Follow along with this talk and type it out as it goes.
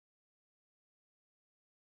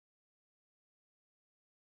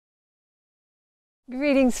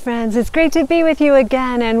Greetings, friends. It's great to be with you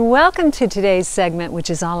again, and welcome to today's segment, which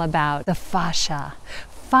is all about the fascia.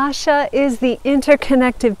 Fascia is the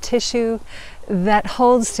interconnective tissue that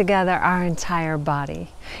holds together our entire body.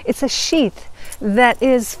 It's a sheath that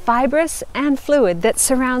is fibrous and fluid that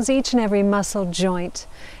surrounds each and every muscle, joint,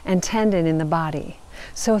 and tendon in the body.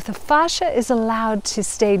 So if the fascia is allowed to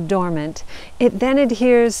stay dormant, it then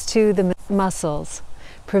adheres to the muscles,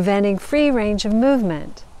 preventing free range of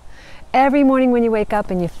movement. Every morning when you wake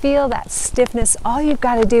up and you feel that stiffness, all you've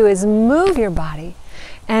got to do is move your body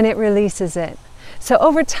and it releases it. So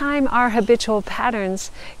over time, our habitual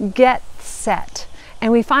patterns get set,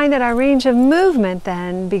 and we find that our range of movement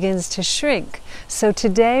then begins to shrink. So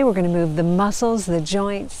today we're going to move the muscles, the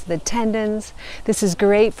joints, the tendons. This is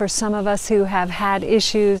great for some of us who have had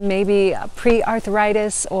issues, maybe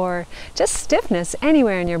pre-arthritis or just stiffness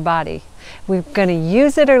anywhere in your body. We're going to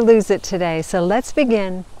use it or lose it today. So let's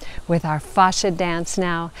begin with our fascia dance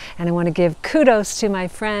now. And I want to give kudos to my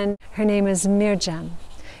friend. Her name is Mirjam,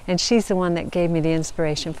 and she's the one that gave me the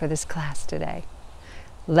inspiration for this class today.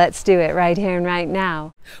 Let's do it right here and right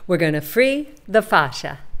now. We're going to free the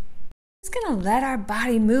fascia. Just going to let our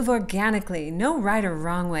body move organically. No right or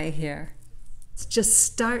wrong way here. Let's just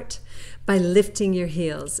start by lifting your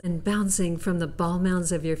heels and bouncing from the ball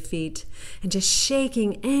mounds of your feet and just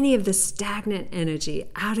shaking any of the stagnant energy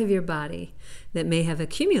out of your body that may have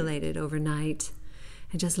accumulated overnight,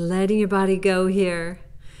 and just letting your body go here.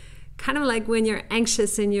 Kind of like when you're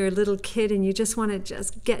anxious and you're a little kid and you just want to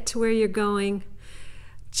just get to where you're going.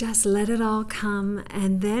 Just let it all come,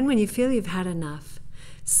 and then when you feel you've had enough,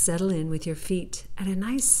 settle in with your feet at a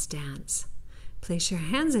nice stance. Place your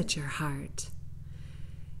hands at your heart.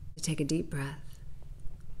 Take a deep breath.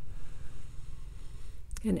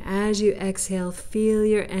 And as you exhale, feel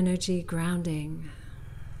your energy grounding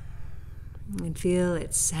and feel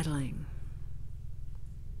it settling.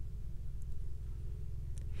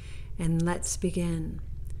 And let's begin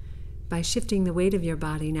by shifting the weight of your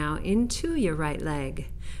body now into your right leg,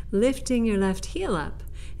 lifting your left heel up,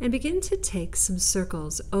 and begin to take some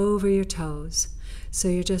circles over your toes. So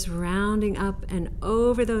you're just rounding up and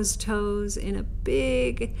over those toes in a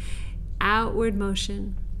big outward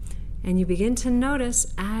motion. And you begin to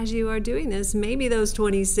notice as you are doing this, maybe those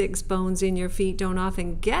 26 bones in your feet don't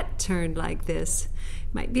often get turned like this.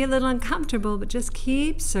 Might be a little uncomfortable, but just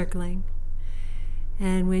keep circling.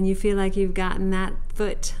 And when you feel like you've gotten that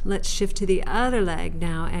foot, let's shift to the other leg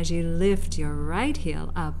now as you lift your right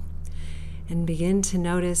heel up and begin to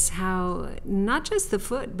notice how not just the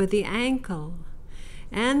foot, but the ankle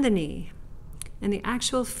and the knee and the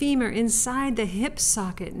actual femur inside the hip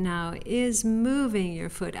socket now is moving your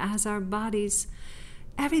foot as our bodies,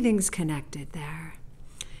 everything's connected there.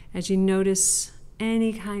 As you notice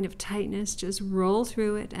any kind of tightness, just roll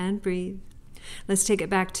through it and breathe. Let's take it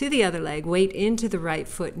back to the other leg. Weight into the right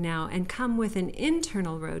foot now and come with an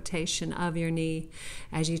internal rotation of your knee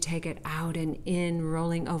as you take it out and in,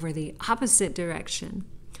 rolling over the opposite direction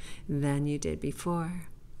than you did before.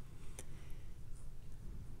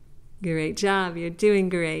 Great job. You're doing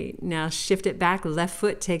great. Now shift it back. Left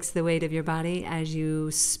foot takes the weight of your body as you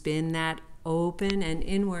spin that open and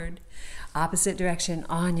inward. Opposite direction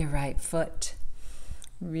on your right foot.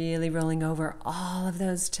 Really rolling over all of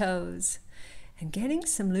those toes and getting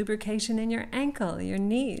some lubrication in your ankle, your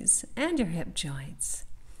knees, and your hip joints.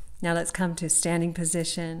 Now let's come to standing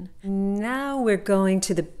position. Now we're going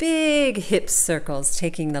to the big hip circles,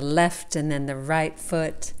 taking the left and then the right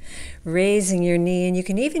foot, raising your knee, and you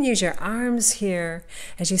can even use your arms here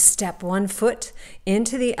as you step one foot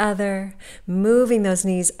into the other, moving those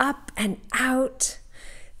knees up and out.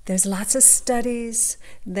 There's lots of studies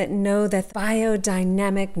that know that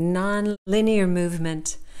biodynamic, non-linear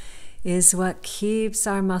movement is what keeps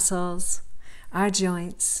our muscles, our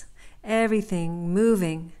joints, everything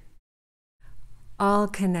moving, all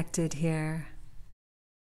connected here.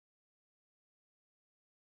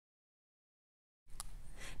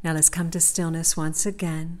 Now let's come to stillness once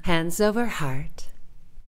again. Hands over heart.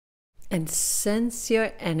 And sense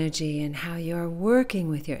your energy and how you're working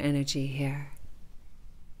with your energy here.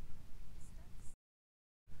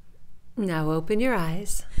 Now open your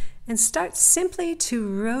eyes and start simply to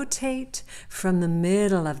rotate from the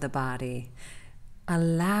middle of the body,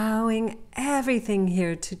 allowing everything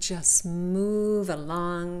here to just move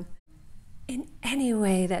along in any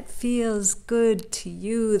way that feels good to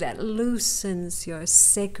you, that loosens your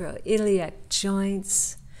sacroiliac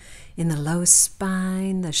joints in the low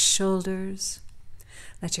spine, the shoulders.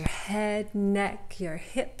 Let your head, neck, your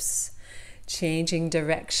hips changing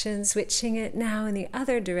direction, switching it now in the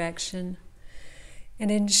other direction. and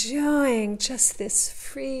enjoying just this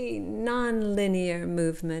free, non-linear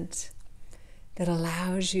movement that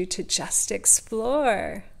allows you to just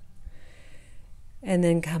explore. And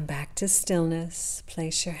then come back to stillness.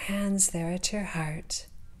 Place your hands there at your heart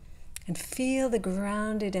and feel the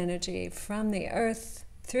grounded energy from the earth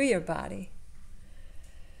through your body.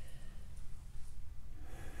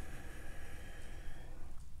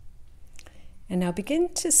 And now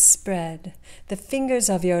begin to spread the fingers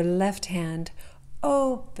of your left hand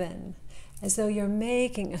open, as though you're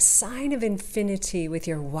making a sign of infinity with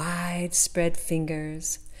your wide spread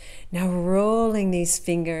fingers. Now rolling these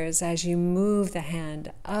fingers as you move the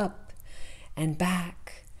hand up and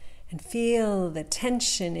back, and feel the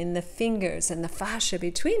tension in the fingers and the fascia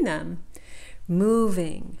between them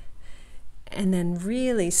moving. And then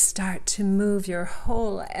really start to move your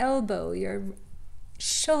whole elbow, your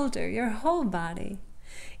shoulder, your whole body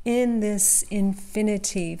in this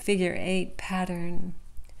infinity figure 8 pattern.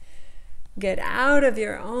 Get out of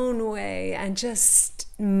your own way and just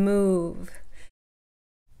move.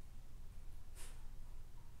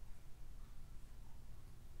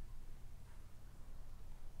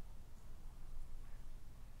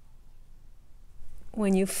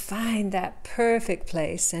 When you find that perfect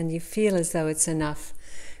place and you feel as though it's enough,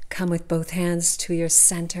 come with both hands to your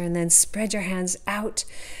center and then spread your hands out.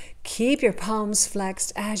 Keep your palms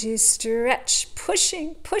flexed as you stretch,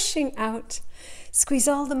 pushing out. Squeeze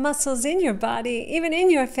all the muscles in your body, even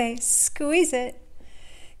in your face. Squeeze it.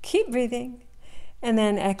 Keep breathing. And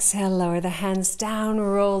then exhale, lower the hands down,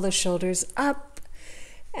 roll the shoulders up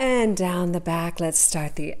and down the back. Let's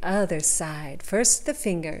start the other side. First the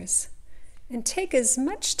fingers. And take as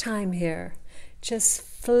much time here, just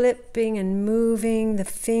flipping and moving the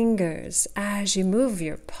fingers as you move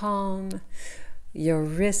your palm, your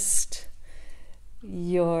wrist,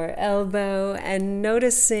 your elbow, and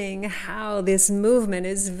noticing how this movement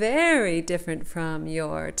is very different from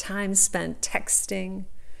your time spent texting,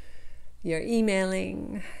 your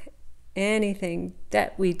emailing, anything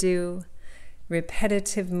that we do.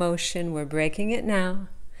 Repetitive motion, we're breaking it now.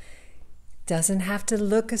 Doesn't have to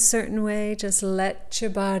look a certain way, just let your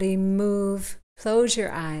body move. Close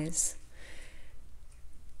your eyes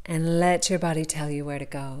and let your body tell you where to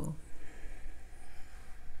go.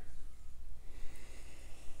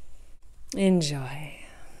 Enjoy.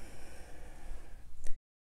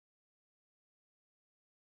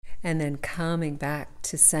 And then coming back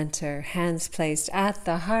to center, hands placed at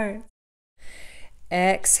the heart.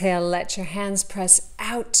 Exhale, let your hands press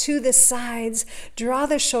out to the sides. Draw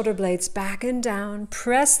the shoulder blades back and down.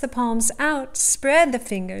 Press the palms out. Spread the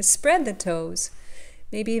fingers, spread the toes.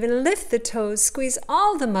 Maybe even lift the toes. Squeeze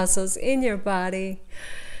all the muscles in your body.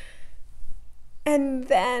 And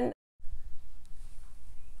then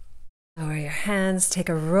lower your hands. Take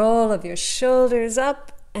a roll of your shoulders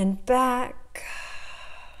up and back.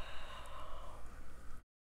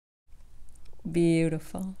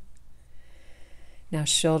 Beautiful. Now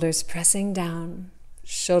shoulders pressing down,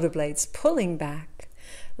 shoulder blades pulling back.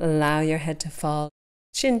 Allow your head to fall,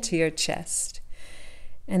 chin to your chest.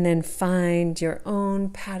 And then find your own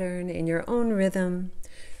pattern in your own rhythm,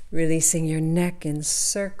 releasing your neck in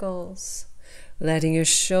circles, letting your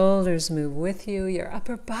shoulders move with you, your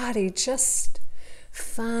upper body just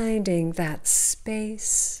finding that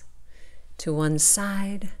space to one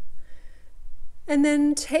side, and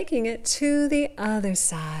then taking it to the other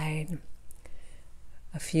side.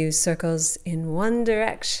 A few circles in one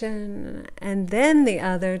direction and then the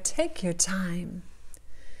other. Take your time,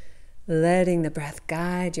 letting the breath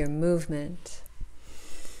guide your movement.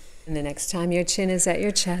 And the next time your chin is at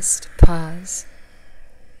your chest, pause.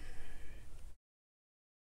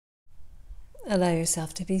 Allow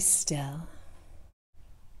yourself to be still.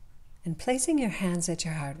 And placing your hands at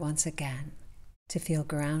your heart once again to feel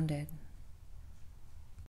grounded.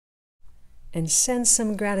 And send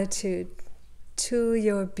some gratitude to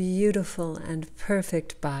your beautiful and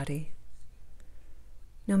perfect body.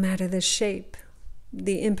 No matter the shape,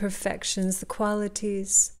 the imperfections, the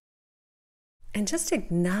qualities, and just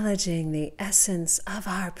acknowledging the essence of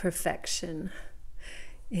our perfection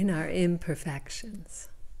in our imperfections.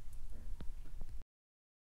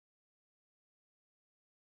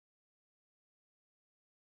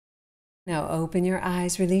 Now open your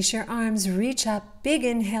eyes, release your arms, reach up, big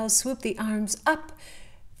inhale, swoop the arms up,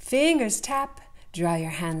 fingers tap. Draw your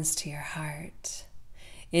hands to your heart.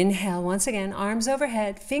 Inhale once again, arms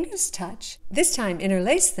overhead, fingers touch. This time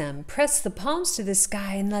interlace them, press the palms to the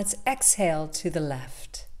sky, and let's exhale to the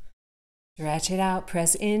left. Stretch it out,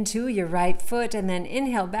 press into your right foot, and then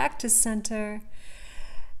inhale back to center,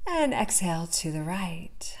 and exhale to the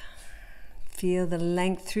right. Feel the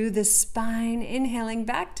length through the spine, inhaling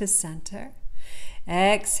back to center.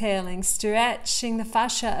 Exhaling, stretching the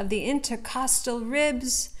fascia of the intercostal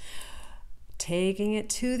ribs, taking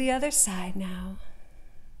it to the other side now.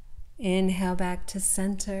 Inhale back to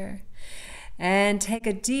center and take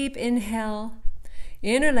a deep inhale.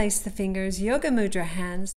 Interlace the fingers, Yoga Mudra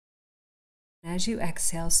hands. As you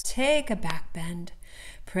exhale, take a back bend,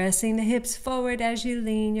 pressing the hips forward as you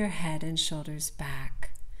lean your head and shoulders back.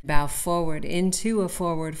 Bow forward into a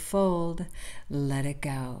forward fold. Let it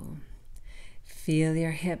go. Feel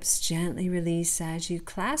your hips gently release as you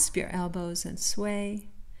clasp your elbows and sway.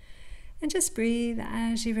 And just breathe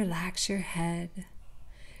as you relax your head.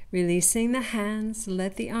 Releasing the hands,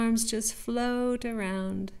 let the arms just float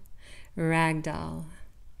around. Ragdoll.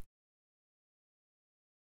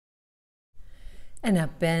 And now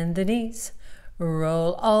bend the knees.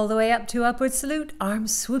 Roll all the way up to upward salute,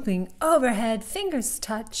 arms swooping overhead, fingers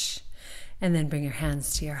touch. And then bring your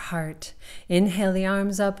hands to your heart. Inhale the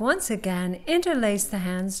arms up once again. Interlace the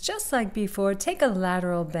hands just like before. Take a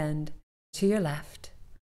lateral bend to your left.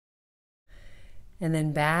 And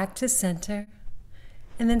then back to center.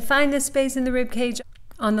 And then find the space in the rib cage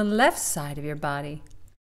on the left side of your body.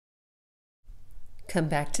 Come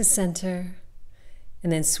back to center.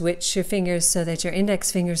 And then switch your fingers so that your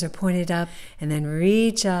index fingers are pointed up. And then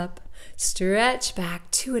reach up. Stretch back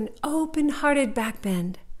to an open-hearted back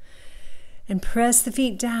bend. And press the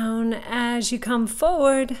feet down as you come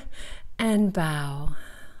forward and bow.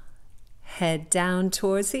 Head down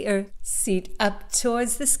towards the earth, seat up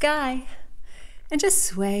towards the sky. And just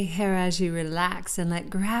sway here as you relax and let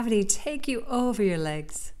gravity take you over your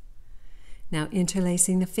legs. Now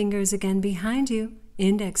interlacing the fingers again behind you.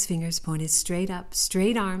 Index fingers pointed straight up,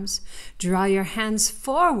 straight arms. Draw your hands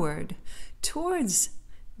forward towards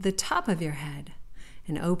the top of your head.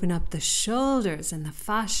 And open up the shoulders and the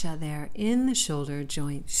fascia there in the shoulder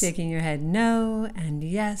joints. Shaking your head no and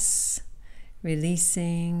yes.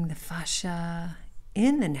 Releasing the fascia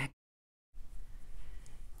in the neck.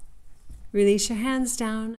 Release your hands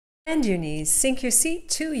down. Bend your knees. Sink your seat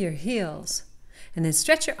to your heels. And then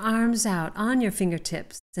stretch your arms out on your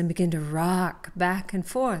fingertips and begin to rock back and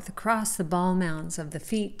forth across the ball mounds of the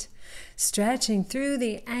feet. Stretching through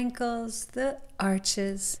the ankles, the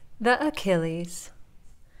arches, the Achilles.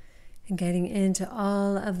 And getting into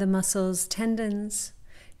all of the muscles, tendons,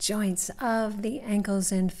 joints of the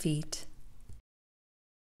ankles and feet.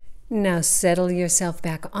 Now settle yourself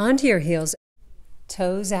back onto your heels.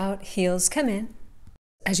 Toes out, heels come in.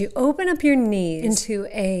 As you open up your knees into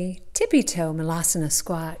a tippy-toe Malasana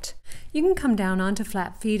squat, you can come down onto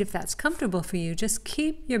flat feet if that's comfortable for you. Just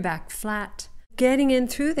keep your back flat, getting in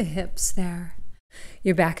through the hips there.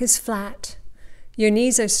 Your back is flat. Your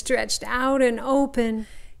knees are stretched out and open.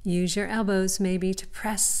 Use your elbows maybe to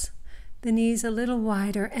press the knees a little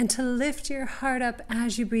wider and to lift your heart up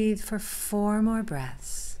as you breathe for 4 more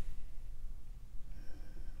breaths.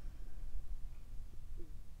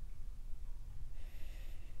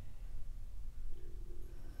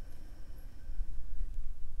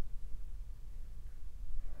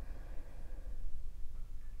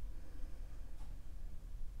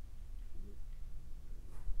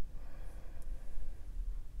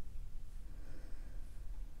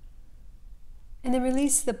 And then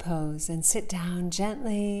release the pose and sit down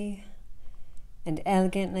gently and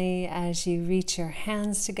elegantly as you reach your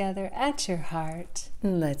hands together at your heart.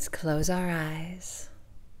 Let's close our eyes.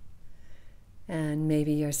 And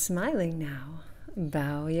maybe you're smiling now.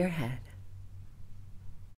 Bow your head.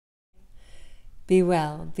 Be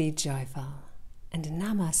well, be joyful, and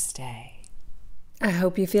namaste. I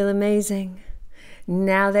hope you feel amazing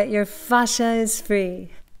now that your fascia is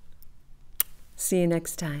free. See you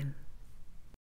next time.